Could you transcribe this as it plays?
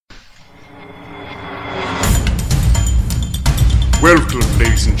Welcome,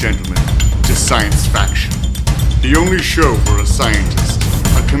 ladies and gentlemen, to Science Faction, the only show where a scientist,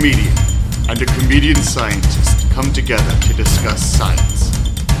 a comedian, and a comedian scientist come together to discuss science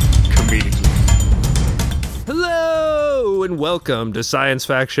comedically. Hello, and welcome to Science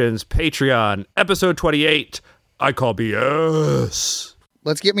Faction's Patreon, episode 28, I Call BS.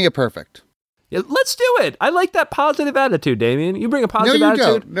 Let's get me a perfect. Yeah, let's do it. I like that positive attitude, Damien. You bring a positive attitude.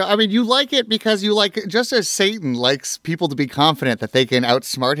 No, you don't. No, I mean, you like it because you like it, just as Satan likes people to be confident that they can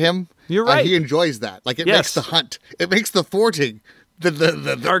outsmart him. You're right. He enjoys that. Like, it makes the hunt. It makes the thwarting.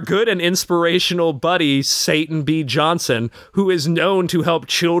 Our good and inspirational buddy, Satan B. Johnson, who is known to help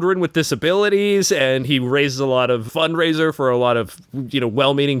children with disabilities, and he raises a lot of fundraiser for a lot of,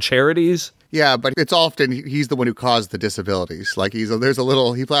 well-meaning charities. Yeah, but it's often he's the one who caused the disabilities. Like, he plays a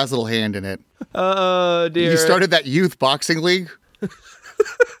little hand in it. Oh, dear. He started that youth boxing league.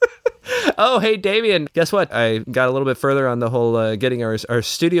 Oh, hey, Damien, guess what? I got a little bit further on the whole getting our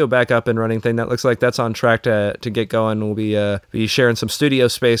studio back up and running thing. That looks like that's on track to get going. We'll be sharing some studio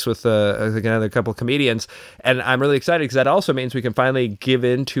space with another couple of comedians. And I'm really excited because that also means we can finally give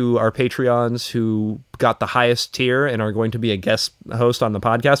in to our Patreons who got the highest tier and are going to be a guest host on the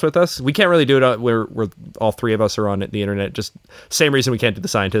podcast with us. We can't really do it where all three of us are on the internet. Just same reason we can't do the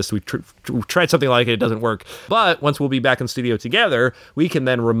scientist. We tried something like it doesn't work. But once we'll be back in studio together, we can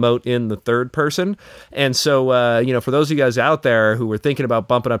then remote in the third person. And so, for those of you guys out there who were thinking about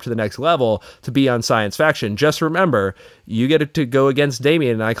bumping up to the next level to be on Science Faction, just remember, you get to go against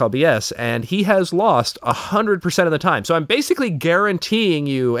Damien and I Call BS, and he has lost 100% of the time. So I'm basically guaranteeing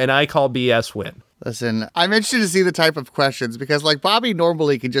you an I Call BS win. Listen, I'm interested to see the type of questions because, like, Bobby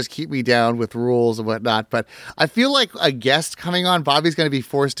normally can just keep me down with rules and whatnot, but I feel like a guest coming on, Bobby's going to be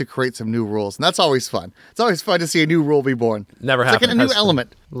forced to create some new rules, and that's always fun. It's always fun to see a new rule be born. Never happened. Like a new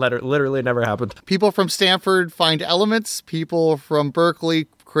element. Literally never happened. People from Stanford find elements. People from Berkeley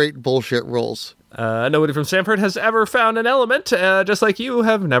create bullshit rules. Nobody from Stanford has ever found an element, just like you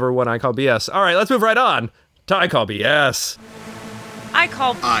have never won I Call BS. All right, let's move right on to I Call BS. I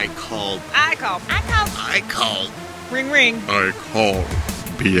call. Ring, ring. I call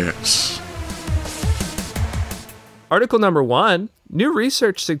BS. Article number 1. New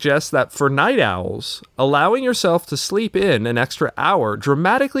research suggests that for night owls, allowing yourself to sleep in an extra hour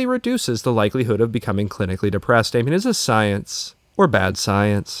dramatically reduces the likelihood of becoming clinically depressed. I mean, is this science or bad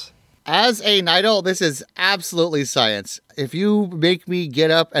science? As a night owl, this is absolutely science. If you make me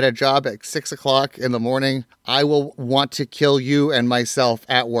get up at a job at 6 o'clock in the morning, I will want to kill you and myself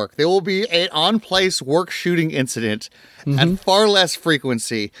at work. There will be an on-place work shooting incident at far less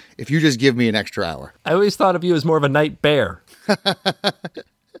frequency if you just give me an extra hour. I always thought of you as more of a night bear.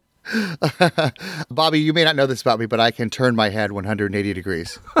 Bobby, you may not know this about me, but I can turn my head 180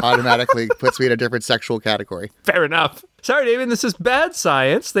 degrees. Automatically puts me in a different sexual category. Fair enough. Sorry, David, this is bad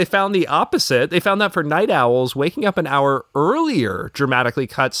science. They found the opposite. They found that for night owls, waking up an hour earlier dramatically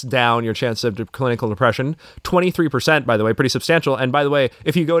cuts down your chance of clinical depression. 23%, by the way, pretty substantial. And by the way,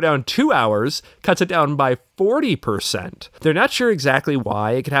 if you go down 2 hours, cuts it down by 40%. They're not sure exactly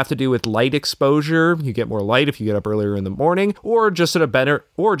why. It could have to do with light exposure. You get more light if you get up earlier in the morning, or just a better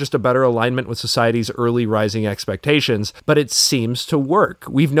alignment with society's early rising expectations. But it seems to work.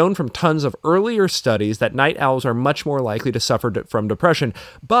 We've known from tons of earlier studies that night owls are much more likely to suffer from depression,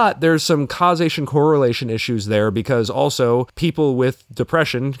 but there's some causation correlation issues there because also people with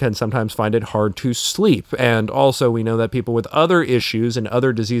depression can sometimes find it hard to sleep. And also we know that people with other issues and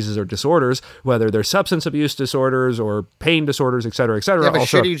other diseases or disorders, whether they're substance abuse disorders or pain disorders, et cetera, have a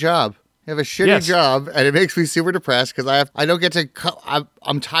shitty job. You have a shitty job, and it makes me super depressed because I don't get to.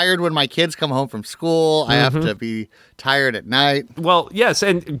 I'm tired when my kids come home from school. I have to be tired at night. Well, yes,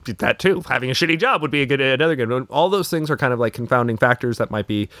 and that too. Having a shitty job would be another good one. All those things are kind of like confounding factors that might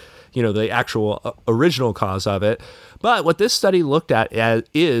be, the actual original cause of it. But what this study looked at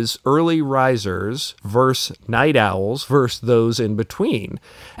is early risers versus night owls versus those in between.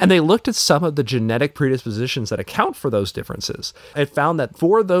 And they looked at some of the genetic predispositions that account for those differences. It found that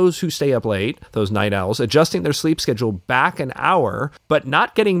for those who stay up late, those night owls, adjusting their sleep schedule back an hour, but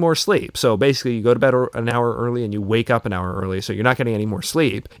not getting more sleep. So basically you go to bed an hour early and you wake up an hour early, so you're not getting any more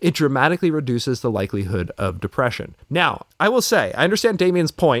sleep. It dramatically reduces the likelihood of depression. Now, I will say, I understand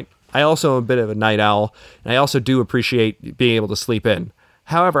Damien's point. I also am a bit of a night owl, and I also do appreciate being able to sleep in.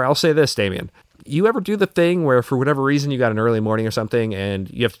 However, I'll say this, Damien. You ever do the thing where for whatever reason you got an early morning or something and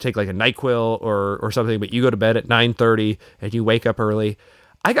you have to take like a NyQuil or something, but you go to bed at 9:30 and you wake up early?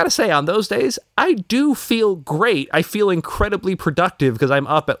 I gotta say, on those days, I do feel great. I feel incredibly productive because I'm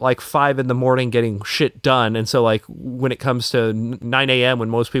up at like 5 a.m. getting shit done. And so like when it comes to 9 a.m. when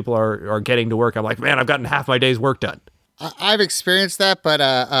most people are getting to work, I'm like, man, I've gotten half my day's work done. I've experienced that, but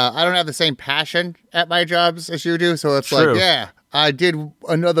I don't have the same passion at my jobs as you do. So it's True. like, yeah, I did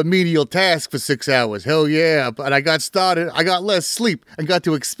another menial task for 6 hours. Hell yeah. But I got started. I got less sleep and got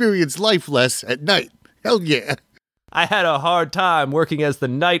to experience life less at night. Hell yeah. I had a hard time working as the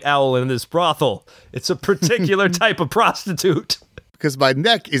night owl in this brothel. It's a particular type of prostitute. Because my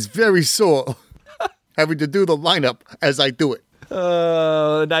neck is very sore having to do the lineup as I do it.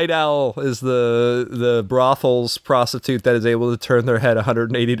 Night owl is the brothel's prostitute that is able to turn their head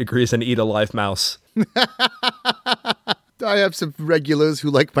 180 degrees and eat a live mouse. I have some regulars who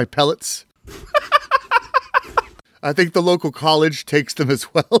like my pellets. I think the local college takes them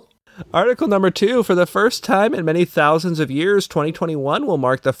as well. Article number 2, for the first time in many thousands of years, 2021 will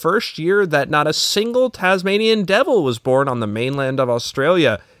mark the first year that not a single Tasmanian devil was born on the mainland of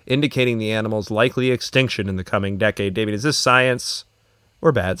Australia, indicating the animal's likely extinction in the coming decade. David, is this science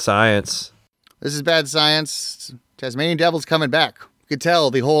or bad science? This is bad science. Tasmanian devil's coming back. You can tell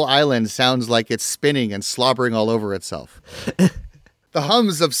the whole island sounds like it's spinning and slobbering all over itself. The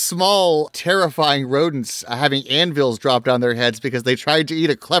hums of small, terrifying rodents having anvils dropped on their heads because they tried to eat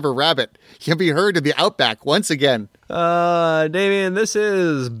a clever rabbit can be heard in the outback once again. Damien, this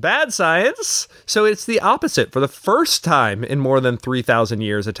is bad science. So it's the opposite. For the first time in more than 3,000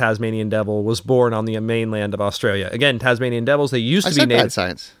 years, a Tasmanian devil was born on the mainland of Australia. Again, Tasmanian devils, they used to be native. Bad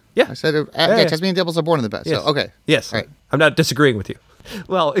science. Yeah. I said Tasmanian devils are born in the best. Yes. So, okay. Yes. All right. I'm not disagreeing with you.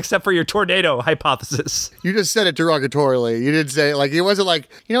 Well, except for your tornado hypothesis. You just said it derogatorily. You didn't say, like, it wasn't like,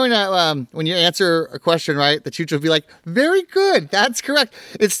 you know, when you answer a question, right, the teacher will be like, very good, that's correct.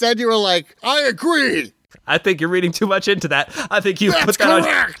 Instead, you were like, I agree. I think you're reading too much into that. I think you put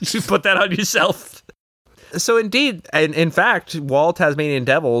that on yourself. So indeed, and in fact, while Tasmanian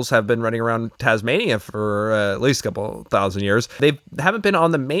devils have been running around Tasmania for at least a couple thousand years, they haven't been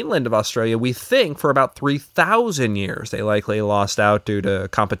on the mainland of Australia, we think, for about 3,000 years. They likely lost out due to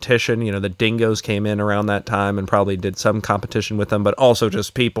competition. You know, the dingoes came in around that time and probably did some competition with them, but also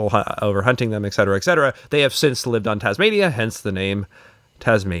just people overhunting them, et cetera, et cetera. They have since lived on Tasmania, hence the name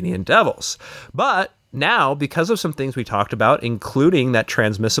Tasmanian devils. But now, because of some things we talked about, including that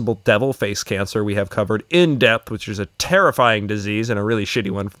transmissible devil face cancer we have covered in depth, which is a terrifying disease and a really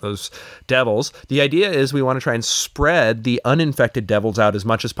shitty one for those devils, the idea is we want to try and spread the uninfected devils out as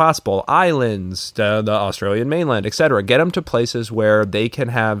much as possible. Islands, the Australian mainland, etc. Get them to places where they can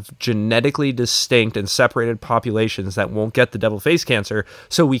have genetically distinct and separated populations that won't get the devil face cancer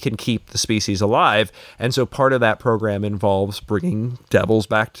so we can keep the species alive. And so part of that program involves bringing devils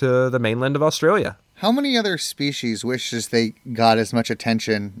back to the mainland of Australia. How many other species wishes they got as much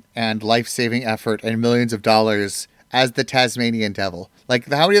attention and life-saving effort and millions of dollars as the Tasmanian devil? Like,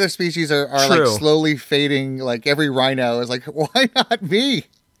 how many other species are like slowly fading? Like, every rhino is like, why not me?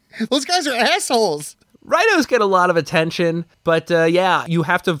 Those guys are assholes. Rhinos get a lot of attention, but yeah, you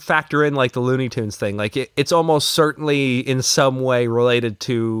have to factor in like the Looney Tunes thing. Like it's almost certainly in some way related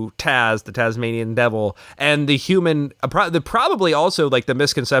to Taz, the Tasmanian devil, and the human. Probably also like the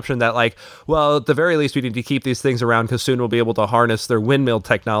misconception that like, well, at the very least, we need to keep these things around because soon we'll be able to harness their windmill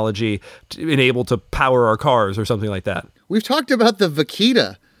technology to enable to power our cars or something like that. We've talked about the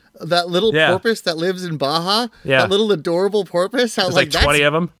vaquita. That little porpoise that lives in Baja. Yeah. That little adorable porpoise. How, There's like 20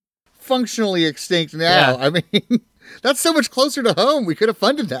 of them. Functionally extinct now. Yeah. I mean, that's so much closer to home. We could have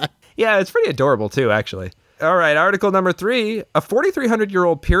funded that. Yeah, it's pretty adorable too, actually. All right, article number 3. A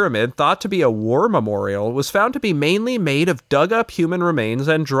 4,300-year-old pyramid thought to be a war memorial was found to be mainly made of dug-up human remains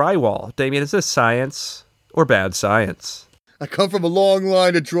and drywall. Damien, is this science or bad science? I come from a long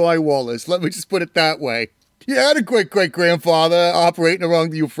line of drywallers. Let me just put it that way. You had a great-great-grandfather operating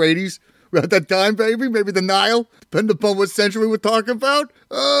along the Euphrates. Around that time, baby, maybe the Nile, depending upon what century we're talking about.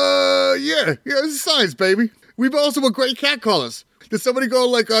 Yeah, it's science, baby. We've also a great cat callers. Did somebody go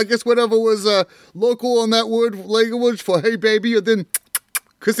like, I guess whatever was local on that word, language for hey, baby, and then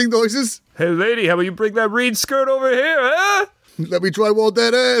kissing noises? Hey, lady, how about you bring that reed skirt over here, huh? Let me drywall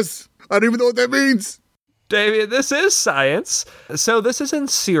that ass. I don't even know what that means. David, this is science. So this is in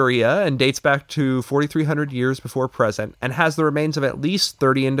Syria and dates back to 4,300 years before present and has the remains of at least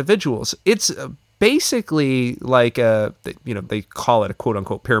 30 individuals. It's basically like they call it a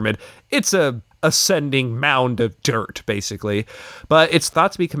quote-unquote pyramid. It's a ascending mound of dirt, basically. But it's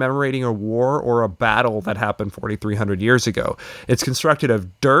thought to be commemorating a war or a battle that happened 4,300 years ago. It's constructed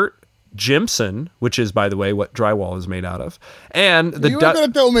of dirt, gypsum, which is, by the way, what drywall is made out of. And you were going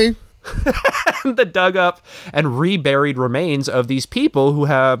to tell me. the dug up and reburied remains of these people who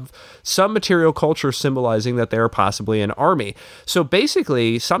have some material culture symbolizing that they're possibly an army. So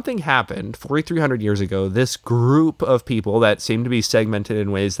basically, something happened 4,300 years ago. This group of people that seem to be segmented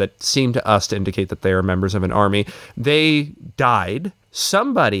in ways that seem to us to indicate that they are members of an army, they died.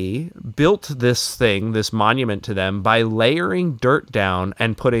 Somebody built this thing, this monument to them, by layering dirt down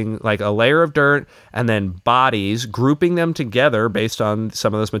and putting like a layer of dirt and then bodies, grouping them together based on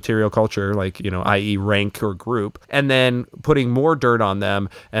some of this material culture, like, i.e. rank or group, and then putting more dirt on them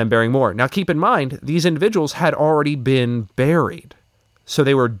and burying more. Now, keep in mind, these individuals had already been buried. So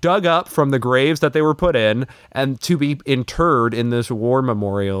they were dug up from the graves that they were put in and to be interred in this war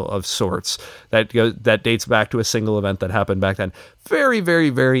memorial of sorts that dates back to a single event that happened back then. Very,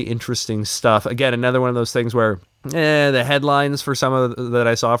 very, very interesting stuff. Again, another one of those things where the headlines for that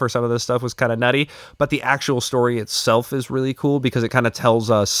I saw for some of this stuff was kind of nutty, but the actual story itself is really cool because it kind of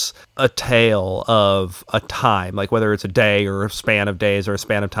tells us a tale of a time, like whether it's a day or a span of days or a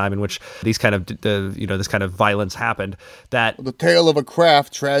span of time in which these kind of this kind of violence happened. That the tale of a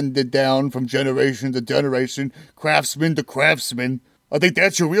craft handed down from generation to generation, craftsman to craftsman. I think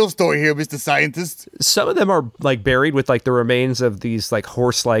that's your real story here, Mr. Scientist. Some of them are like buried with like the remains of these like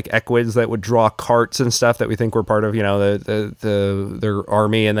horse-like equids that would draw carts and stuff that we think were part of, their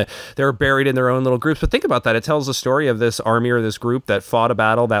army, and they're buried in their own little groups. But think about that. It tells the story of this army or this group that fought a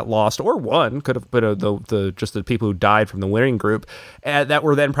battle, that lost or won, could have been just the people who died from the winning group, that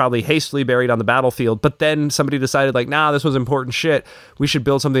were then probably hastily buried on the battlefield. But then somebody decided like, nah, this was important shit. We should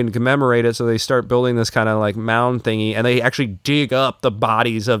build something to commemorate it. So they start building this kind of like mound thingy, and they actually dig up the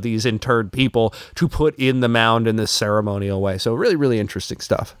bodies of these interred people to put in the mound in this ceremonial way. So really, really interesting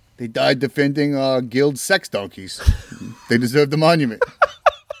stuff. They died defending guild sex donkeys. They deserve the monument.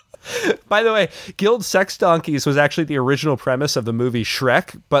 By the way, guild sex donkeys was actually the original premise of the movie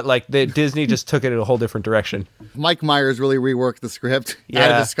Shrek, but like Disney just took it in a whole different direction. Mike Myers really reworked the script,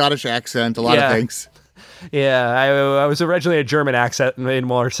 added a Scottish accent, a lot of things. Yeah, I was originally a German accent and made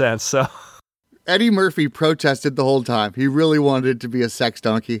more sense, so... Eddie Murphy protested the whole time. He really wanted it to be a sex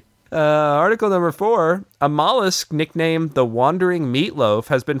donkey. Article number 4. A mollusk nicknamed the Wandering Meatloaf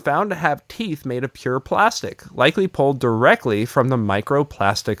has been found to have teeth made of pure plastic, likely pulled directly from the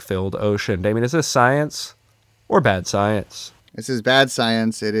microplastic-filled ocean. Damien, is this science or bad science? This is bad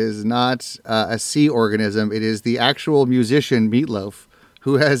science. It is not a sea organism. It is the actual musician Meatloaf,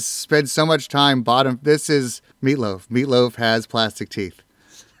 who has spent so much time This is Meatloaf. Meatloaf has plastic teeth.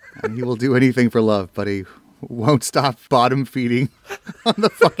 And he will do anything for love, but he won't stop bottom feeding on the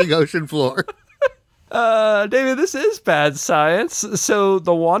fucking ocean floor. David, this is bad science. So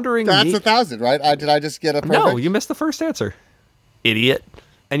the wandering That's 1,000, right? Did I just get a perfect? No, you missed the first answer. Idiot.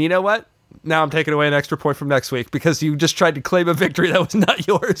 And you know what? Now I'm taking away an extra point from next week because you just tried to claim a victory that was not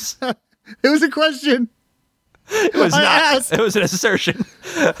yours. It was a question. It was not. Asked. It was an assertion.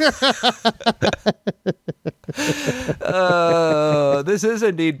 This is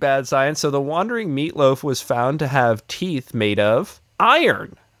indeed bad science. So the wandering meatloaf was found to have teeth made of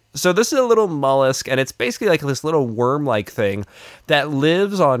iron. So this is a little mollusk, and it's basically like this little worm-like thing that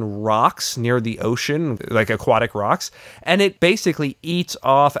lives on rocks near the ocean, like aquatic rocks, and it basically eats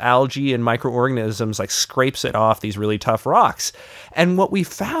off algae and microorganisms, like scrapes it off these really tough rocks. And what we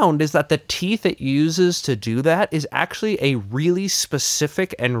found is that the teeth it uses to do that is actually a really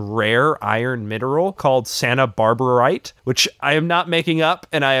specific and rare iron mineral called Santa-Barbarite, which I am not making up,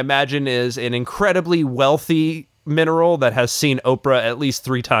 and I imagine is an incredibly wealthy mineral that has seen Oprah at least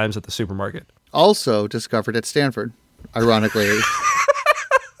 3 times at the supermarket. Also discovered at Stanford, ironically.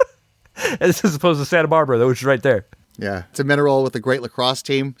 As opposed to Santa Barbara, which is right there. Yeah. It's a mineral with a great lacrosse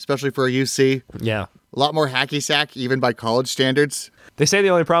team, especially for a UC. Yeah. A lot more hacky sack, even by college standards. They say the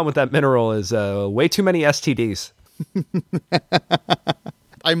only problem with that mineral is way too many STDs.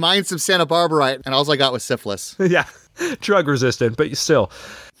 I mined some Santa Barbarite, and all I got was syphilis. Yeah. Drug resistant, but still.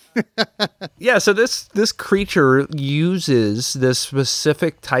 Yeah, so this creature uses this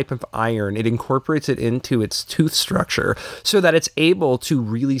specific type of iron. It incorporates it into its tooth structure so that it's able to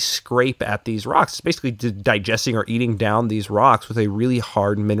really scrape at these rocks. It's basically digesting or eating down these rocks with a really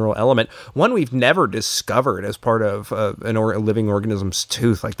hard mineral element, one we've never discovered as part of a living organism's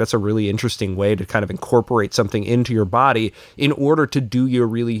tooth. Like, that's a really interesting way to kind of incorporate something into your body in order to do your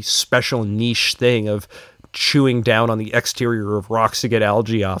really special niche thing of chewing down on the exterior of rocks to get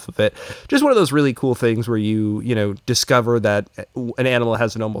algae off of it. Just one of those really cool things where you discover that an animal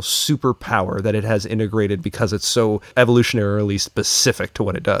has an almost superpower that it has integrated because it's so evolutionarily specific to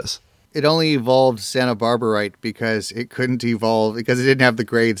what it does. It only evolved Santa Barbarite because it couldn't evolve, because it didn't have the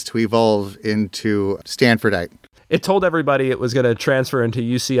grades to evolve into Stanfordite. It told everybody it was going to transfer into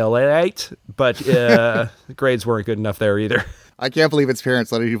UCLA, but the grades weren't good enough there either. I can't believe its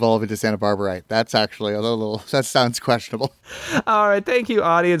parents let it evolve into Santa Barbarite. That's actually that sounds questionable. All right. Thank you,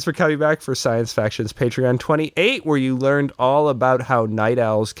 audience, for coming back for Science Faction's Patreon 28, where you learned all about how night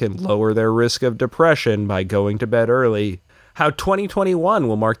owls can lower their risk of depression by going to bed early. How 2021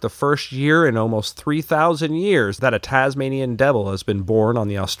 will mark the first year in almost 3,000 years that a Tasmanian devil has been born on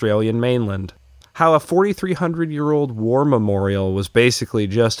the Australian mainland. How a 4,300-year-old war memorial was basically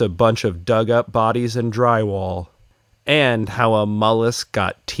just a bunch of dug-up bodies and drywall. And how a mollusk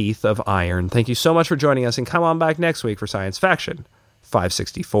got teeth of iron. Thank you so much for joining us, and come on back next week for Science Faction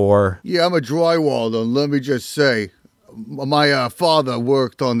 564. Yeah, I'm a drywaller, and let me just say, my father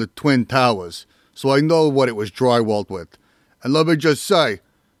worked on the Twin Towers, so I know what it was drywalled with. And let me just say,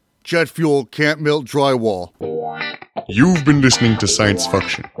 jet fuel can't melt drywall. You've been listening to Science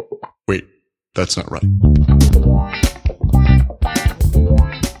Faction. Wait, that's not right.